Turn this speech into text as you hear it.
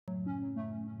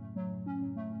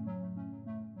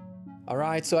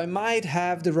Alright, so I might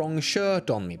have the wrong shirt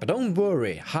on me, but don't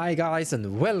worry. Hi guys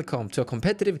and welcome to a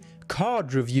competitive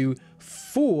card review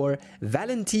for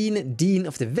Valentin, Dean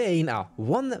of the Vein, a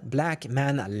 1 black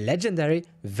mana legendary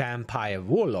vampire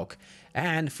warlock,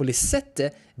 and for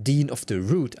Lisette, Dean of the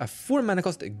Root, a 4 mana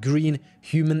cost green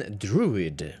human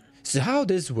druid. So how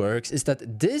this works is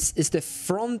that this is the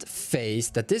front face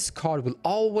that this card will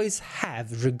always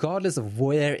have regardless of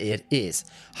where it is.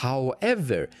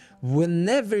 However,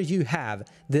 whenever you have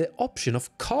the option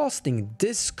of casting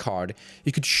this card,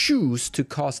 you could choose to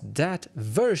cast that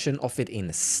version of it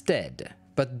instead.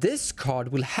 But this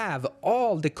card will have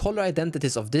all the color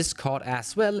identities of this card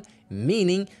as well,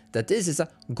 meaning that this is a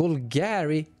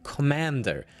Golgari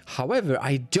commander. However,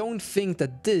 I don't think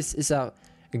that this is a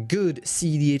good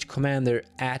cEDH commander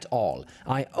at all.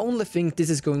 I only think this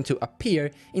is going to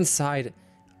appear inside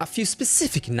a few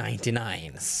specific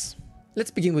 99s.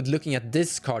 Let's begin with looking at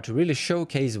this card to really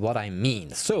showcase what I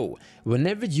mean. So,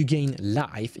 whenever you gain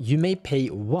life, you may pay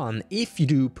 1. If you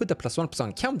do, put a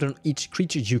 +1/+1 counter on each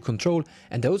creature you control,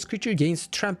 and those creature gains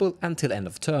trample until end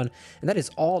of turn, and that is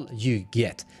all you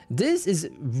get. This is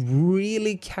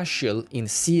really casual in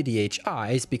cEDH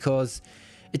eyes because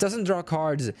it doesn't draw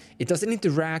cards, it doesn't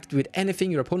interact with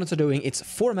anything your opponents are doing, it's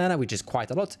 4 mana, which is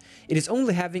quite a lot. It is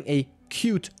only having a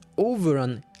cute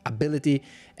overrun ability,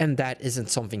 and that isn't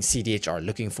something cEDH are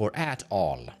looking for at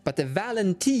all. But the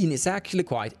Valentin is actually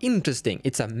quite interesting.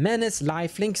 It's a menace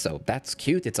lifelink, so that's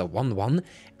cute, it's a 1/1.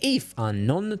 If a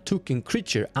non-token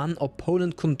creature an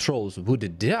opponent controls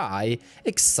would die,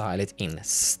 exile it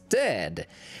instead.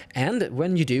 And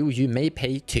when you do, you may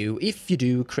pay 2. If you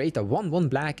do, create a 1/1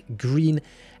 black green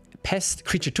pest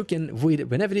creature token with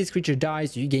whenever this creature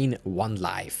dies, you gain 1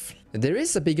 life. There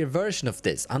is a bigger version of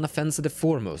this, Unoffensive the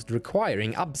Foremost,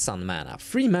 requiring Absan mana.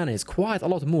 3 mana is quite a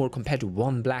lot more compared to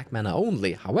 1 black mana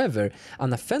only. However,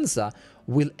 Unoffensive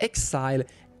will exile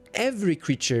every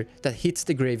creature that hits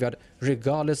the graveyard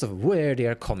regardless of where they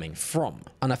are coming from.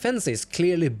 Unoffensive is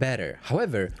clearly better.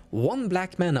 However, 1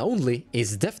 black mana only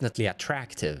is definitely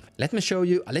attractive. Let me show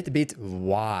you a little bit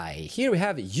why. Here we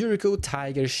have Yuriko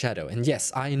Tiger Shadow, and yes,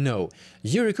 I know,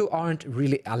 Yuriko aren't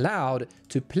really allowed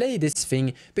to play this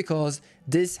thing because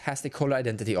this has the color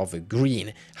identity of a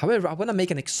green. However, I want to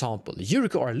make an example.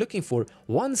 Yuriko are looking for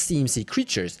 1 CMC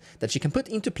creatures that she can put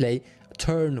into play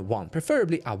turn 1,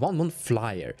 preferably a 1/1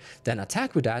 flyer. Then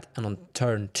attack with that, and on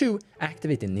turn 2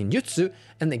 activate the ninjutsu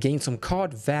and gain some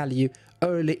card value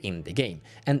early in the game.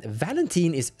 And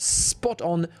Valentin is spot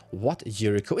on what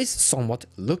Yuriko is somewhat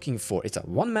looking for. It's a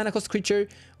 1 mana cost creature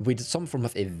with some form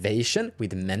of evasion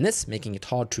with menace, making it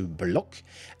hard to block,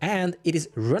 and it is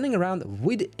running around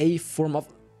with a form of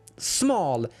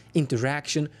small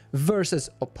interaction versus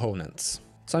opponents.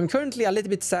 So I'm currently a little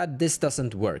bit sad this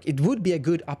doesn't work. It would be a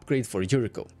good upgrade for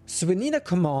Yuriko. So we need a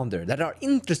commander that are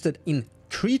interested in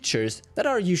creatures that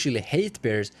are usually hate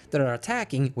bears that are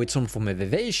attacking with some form of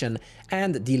evasion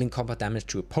and dealing combat damage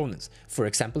to opponents. For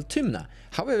example, Tymna.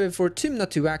 However, for Tymna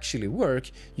to actually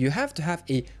work, you have to have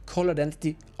a color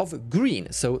identity of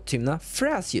green, so Tymna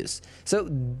Thrasius. So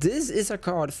this is a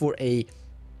card for a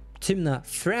Tymna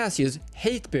Thrasius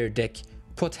hate bear deck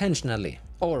potentially.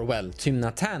 Or well,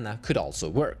 Tymna Tana could also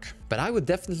work. But I would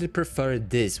definitely prefer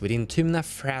this within Tymna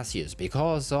Thrasius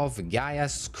because of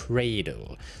Gaia's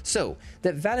Cradle. So,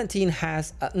 the Valentin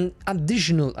has an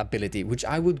additional ability which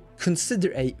I would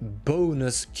consider a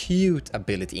bonus cute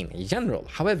ability in general.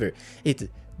 However, it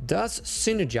does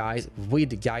synergize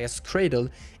with Gaia's Cradle.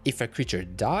 If a creature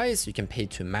dies, you can pay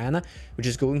 2 mana, which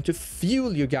is going to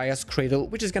fuel your Gaia's Cradle,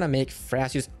 which is gonna make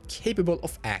Thrasius capable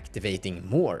of activating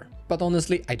more. But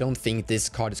honestly, I don't think this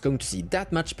card is going to see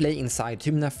that much play inside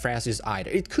Tymna Thrasius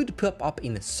either. It could pop up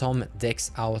in some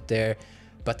decks out there,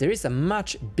 but there is a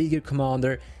much bigger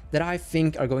commander that I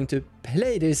think are going to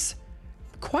play this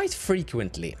quite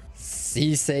frequently.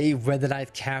 Sisay,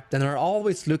 Weatherlight Captain are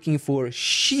always looking for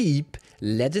cheap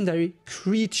legendary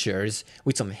creatures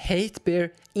with some hate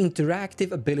bear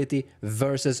interactive ability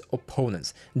versus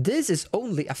opponents. This is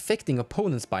only affecting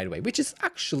opponents, by the way, which is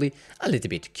actually a little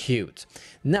bit cute.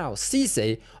 Now,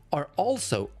 Sisay are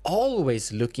also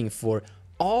always looking for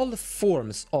all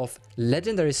forms of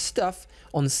legendary stuff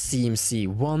on CMC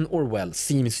 1, or well,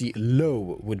 CMC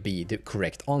low would be the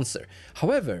correct answer.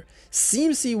 However,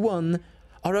 CMC 1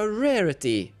 are a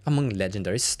rarity among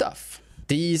legendary stuff.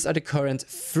 These are the current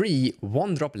 3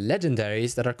 1-drop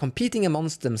legendaries that are competing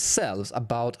amongst themselves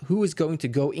about who is going to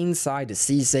go inside the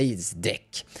Sisay's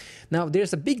deck. Now,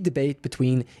 there's a big debate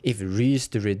between if Rhys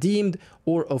the Redeemed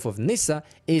or Oath of Nissa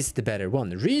is the better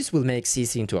one. Rhys will make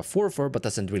Sisay into a 4/4 but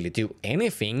doesn't really do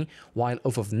anything, while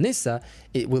Oath of Nissa,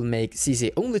 it will make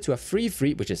Sisay only to a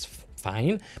 3/3, which is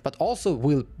fine, but also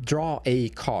will draw a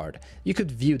card. You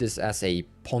could view this as a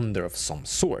ponder of some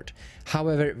sort.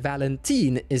 However,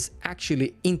 Valentin is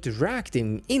actually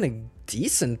interacting in a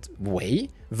decent way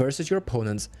versus your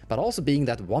opponents, but also being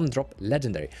that 1-drop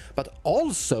legendary. But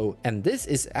also, and this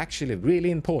is actually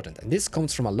really important, and this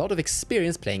comes from a lot of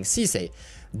experience playing sisay,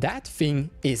 that thing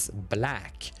is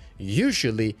black.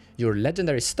 Usually your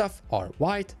legendary stuff are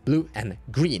white, blue and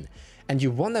green, and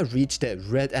you want to reach the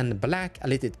red and black a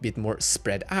little bit more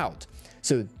spread out.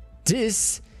 So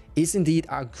this is indeed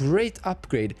a great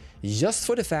upgrade just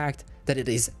for the fact that it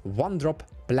is 1-drop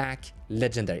black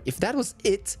legendary. If that was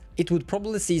it, it would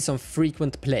probably see some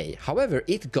frequent play. However,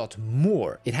 it got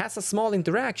more. It has a small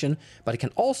interaction, but it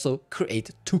can also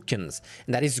create tokens.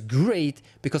 And that is great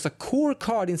because a core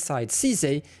card inside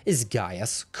sisay is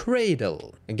Gaia's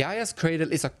Cradle. Gaia's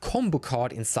Cradle is a combo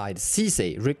card inside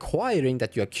sisay, requiring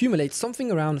that you accumulate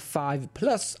something around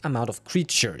 5+ amount of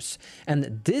creatures.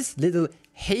 And this little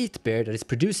hate bear that is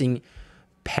producing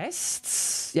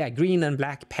pests, yeah, green and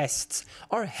black pests,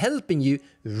 are helping you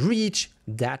reach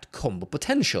that combo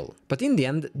potential. But in the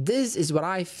end, this is what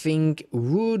I think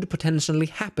would potentially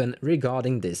happen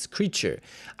regarding this creature.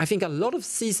 I think a lot of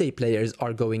sisay players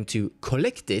are going to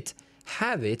collect it,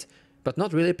 have it, but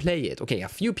not really play it. Okay, a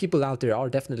few people out there are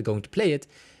definitely going to play it,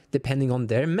 depending on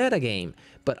their metagame.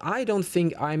 But I don't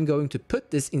think I'm going to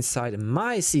put this inside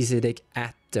my sisay deck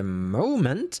at the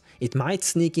moment. It might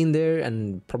sneak in there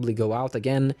and probably go out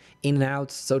again, in and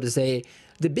out, so to say.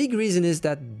 The big reason is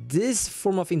that this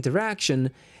form of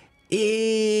interaction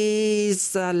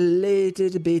is a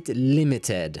little bit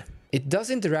limited. It does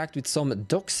interact with some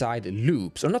dockside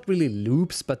loops, or not really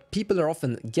loops, but people are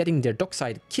often getting their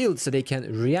dockside killed so they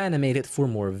can reanimate it for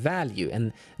more value,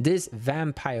 and this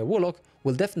Vampire Warlock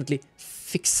will definitely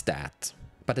fix that.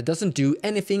 But it doesn't do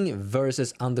anything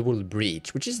versus Underworld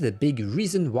Breach, which is the big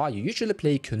reason why you usually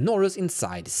play Kunoros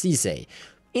inside sisay.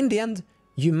 In the end,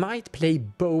 you might play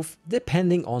both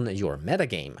depending on your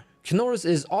metagame. Kunoros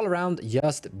is all around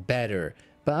just better,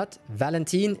 but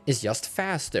Valentin is just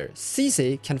faster.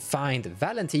 Sisay can find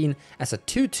Valentin as a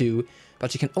 2/2,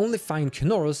 but you can only find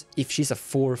Kunoros if she's a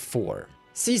 4/4.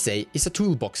 Sisay is a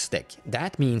toolbox deck.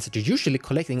 That means that you're usually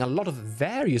collecting a lot of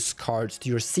various cards to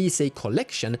your sisay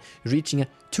collection, reaching a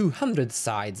 200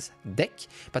 sides deck,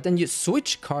 but then you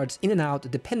switch cards in and out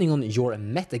depending on your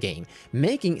metagame,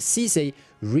 making sisay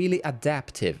really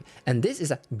adaptive, and this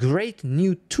is a great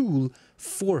new tool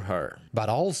for her. But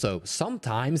also,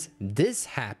 sometimes this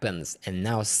happens, and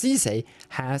now sisay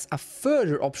has a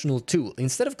further optional tool.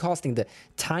 Instead of casting the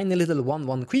tiny little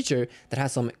 1/1 creature that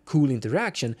has some cool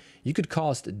interaction, you could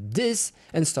cast this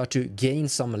and start to gain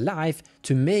some life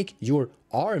to make your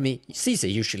army.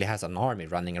 Sisay usually has an army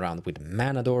running around with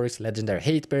mana dorks, legendary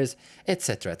hate bears,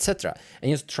 etc, etc,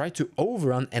 and just try to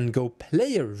overrun and go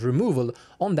player removal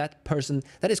on that person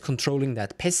that is controlling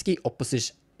that pesky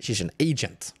opposition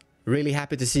agent. Really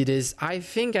happy to see this. I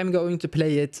think I'm going to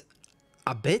play it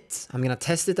a bit. I'm gonna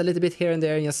test it a little bit here and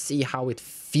there and just see how it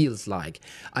feels like.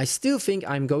 I still think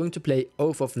I'm going to play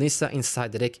Oath of Nissa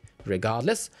inside the deck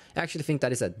regardless. I actually think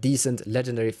that is a decent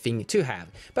legendary thing to have.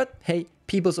 But hey,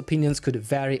 people's opinions could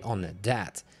vary on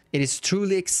that. It is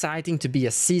truly exciting to be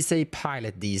a sisay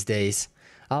pilot these days.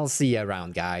 I'll see you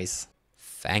around, guys.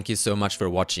 Thank you so much for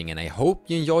watching, and I hope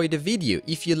you enjoyed the video.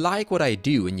 If you like what I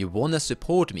do and you wanna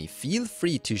support me, feel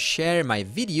free to share my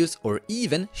videos or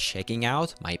even checking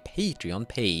out my Patreon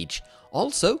page.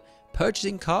 Also,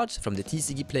 purchasing cards from the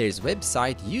TCG Players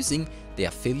website using the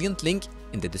affiliate link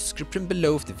in the description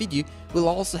below of the video will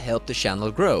also help the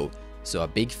channel grow. So a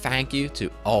big thank you to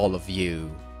all of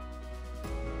you.